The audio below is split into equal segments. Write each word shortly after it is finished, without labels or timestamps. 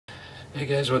Hey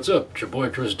guys, what's up? It's your boy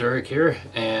Chris Durick here,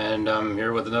 and I'm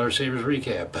here with another Sabres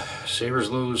recap.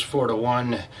 Sabres lose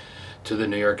 4-1 to the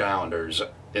New York Islanders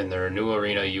in their new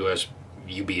arena, UBS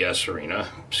Arena.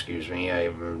 Excuse me,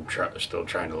 I'm still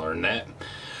trying to learn that.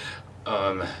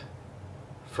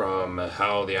 From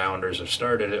how the Islanders have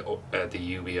started at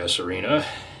the UBS Arena,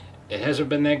 it hasn't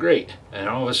been that great. And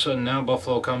all of a sudden now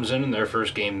Buffalo comes in their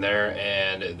first game there,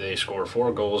 and they score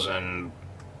 4 goals and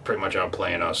pretty much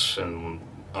outplaying us, and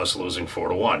us losing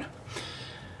 4-1.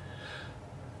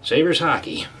 Sabres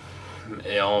hockey,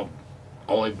 you know,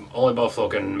 only Buffalo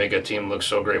can make a team look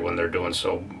so great when they're doing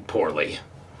so poorly.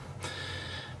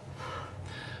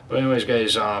 But anyways,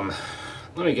 guys,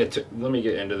 let me get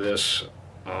into this.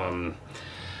 I've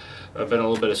been a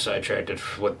little bit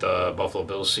sidetracked with the Buffalo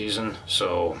Bills season,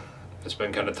 so it's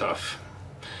been kind of tough.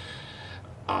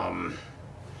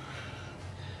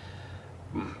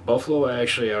 Buffalo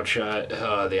actually outshot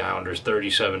the Islanders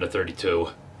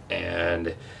 37-32,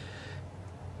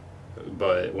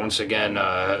 but once again,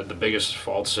 the biggest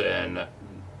faults in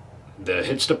the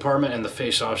hits department and the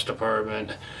face-offs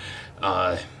department,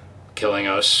 killing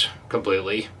us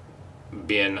completely,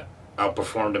 being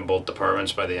outperformed in both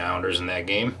departments by the Islanders in that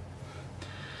game.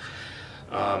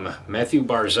 Matthew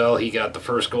Barzal, he got the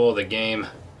first goal of the game,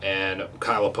 and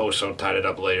Kyle Oposo tied it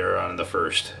up later on in the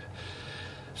first.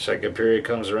 Second period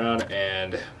comes around,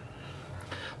 and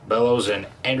Bellows and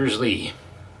Anders Lee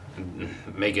end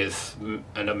up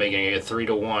making it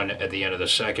 3-1 at the end of the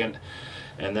second.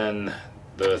 And then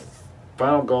the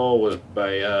final goal was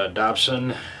by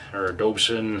Dobson, how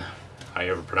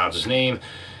you ever pronounce his name.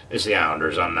 It's the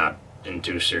Islanders. I'm not in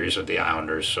too serious with the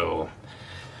Islanders, so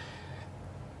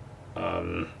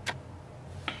but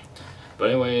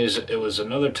anyways, it was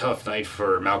another tough night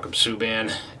for Malcolm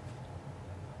Subban.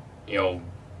 You know,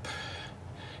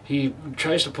 he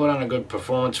tries to put on a good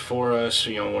performance for us,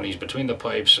 you know, when he's between the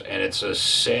pipes, and it's a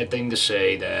sad thing to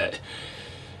say that,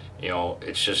 you know,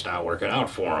 it's just not working out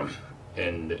for him.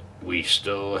 And we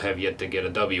still have yet to get a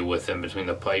W with him between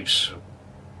the pipes.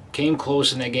 Came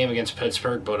close in that game against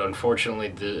Pittsburgh, but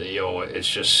unfortunately, it's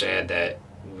just sad that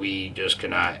we just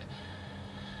cannot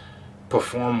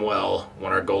perform well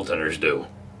when our goaltenders do.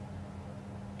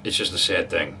 It's just a sad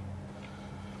thing.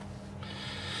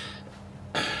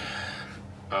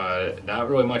 Not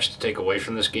really much to take away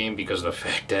from this game because of the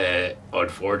fact that,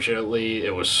 unfortunately,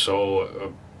 it was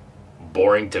so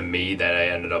boring to me that I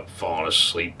ended up falling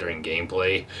asleep during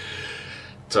gameplay.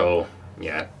 So,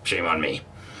 yeah, shame on me.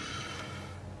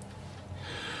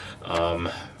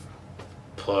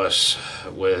 Plus,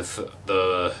 with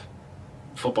the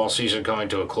football season coming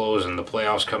to a close and the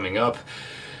playoffs coming up,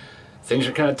 things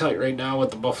are kind of tight right now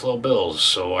with the Buffalo Bills,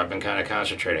 so I've been kind of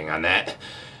concentrating on that.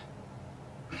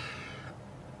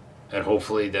 And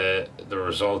hopefully the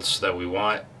results that we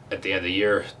want at the end of the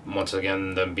year, once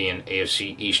again, them being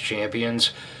AFC East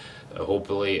champions,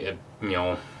 hopefully,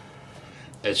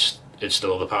 it's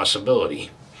still the possibility.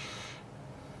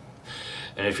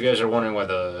 And if you guys are wondering why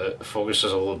the focus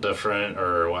is a little different,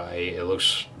 or why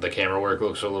the camera work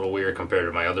looks a little weird compared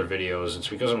to my other videos, it's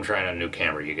because I'm trying a new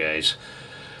camera, you guys.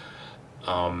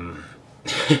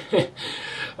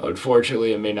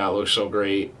 Unfortunately, it may not look so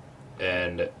great,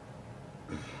 and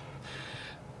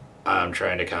I'm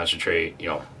trying to concentrate,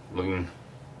 looking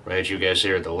right at you guys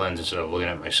here at the lens instead of looking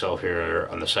at myself here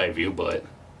on the side view, but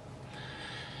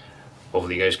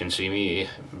hopefully you guys can see me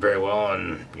very well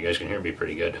and you guys can hear me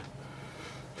pretty good.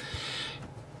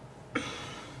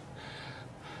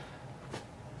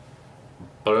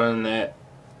 But other than that,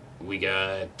 we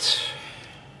got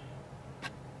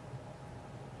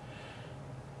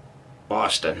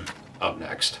Boston up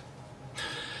next.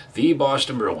 The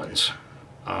Boston Bruins.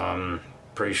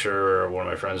 Pretty sure one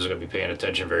of my friends is going to be paying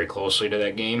attention very closely to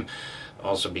that game.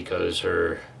 Also because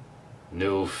her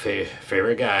new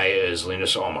favorite guy is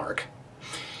Linus Ullmark.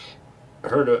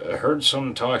 Heard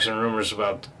some talks and rumors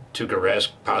about Tuukka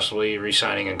Rask possibly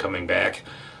re-signing and coming back.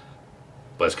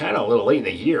 But it's kind of a little late in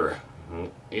the year.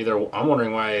 I'm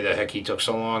wondering why the heck he took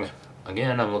so long.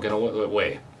 Again, I'm looking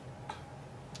away.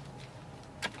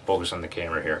 Focus on the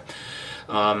camera here.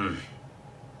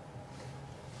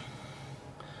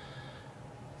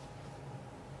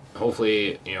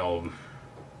 Hopefully,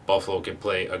 Buffalo can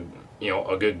play a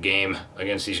good game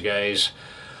against these guys.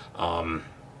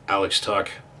 Alex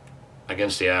Tuch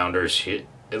against the Islanders, it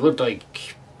looked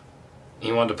like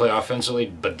he wanted to play offensively,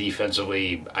 but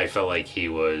defensively, I felt like he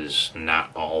was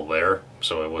not all there,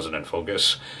 so it wasn't in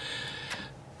focus.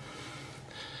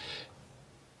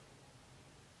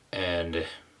 And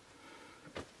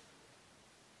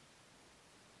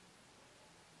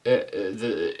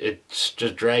it's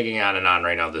just dragging on and on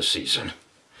right now this season.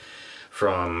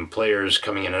 from players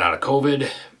coming in and out of COVID,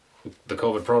 the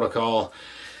COVID protocol.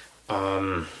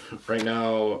 Right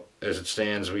now, as it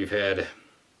stands, we've had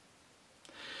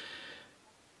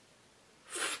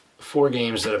 4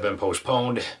 games that have been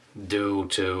postponed due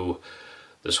to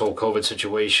this whole COVID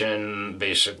situation.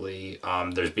 Basically,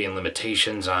 there's being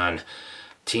limitations on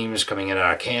teams coming in and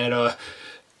out of Canada,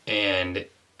 and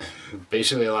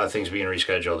basically a lot of things being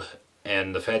rescheduled.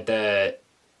 And the fact that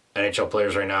NHL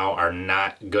players right now are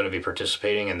not going to be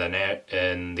participating in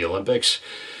the Olympics,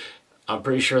 I'm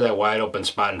pretty sure that wide open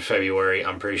spot in February,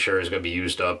 I'm pretty sure is going to be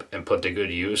used up and put to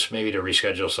good use, maybe to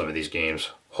reschedule some of these games,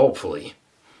 hopefully.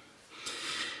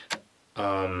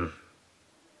 But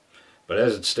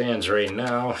as it stands right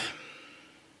now,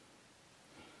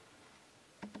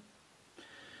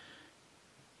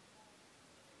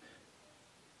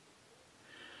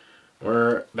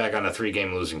 we're back on a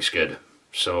 3-game losing skid.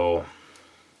 So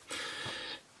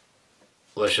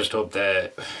let's just hope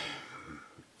that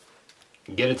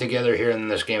get it together here in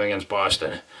this game against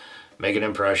Boston. Make an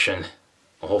impression.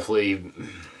 Hopefully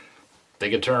they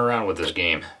can turn around with this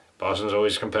game. Boston's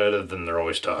always competitive and they're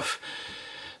always tough.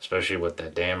 Especially with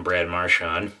that damn Brad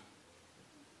Marchand,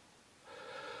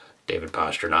 David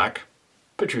Pastrnak,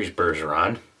 Patrice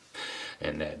Bergeron,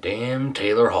 and that damn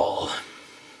Taylor Hall.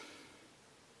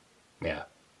 Yeah.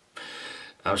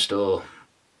 I'm still,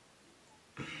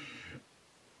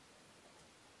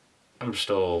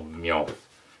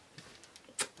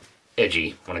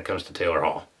 edgy when it comes to Taylor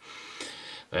Hall.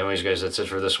 But anyways, guys, that's it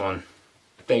for this one.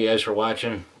 Thank you guys for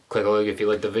watching. Click a like if you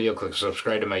like the video. Click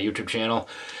subscribe to my YouTube channel.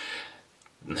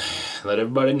 Let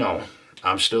everybody know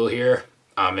I'm still here.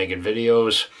 I'm making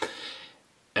videos.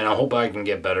 And I hope I can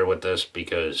get better with this,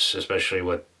 because especially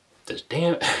with this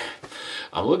damn...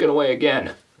 I'm looking away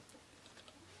again.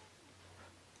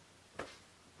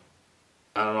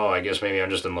 I don't know, I guess maybe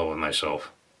I'm just in love with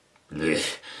myself.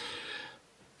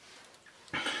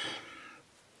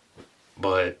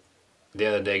 But at the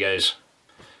end of the day, guys,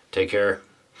 take care.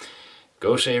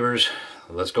 Go Sabres.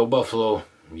 Let's go Buffalo.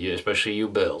 Yeah, especially you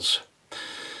Bills.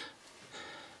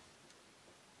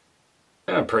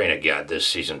 And I'm praying to God this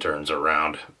season turns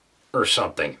around. Or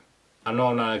something. I know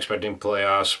I'm not expecting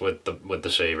playoffs with the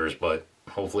Sabres, but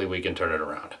hopefully we can turn it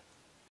around.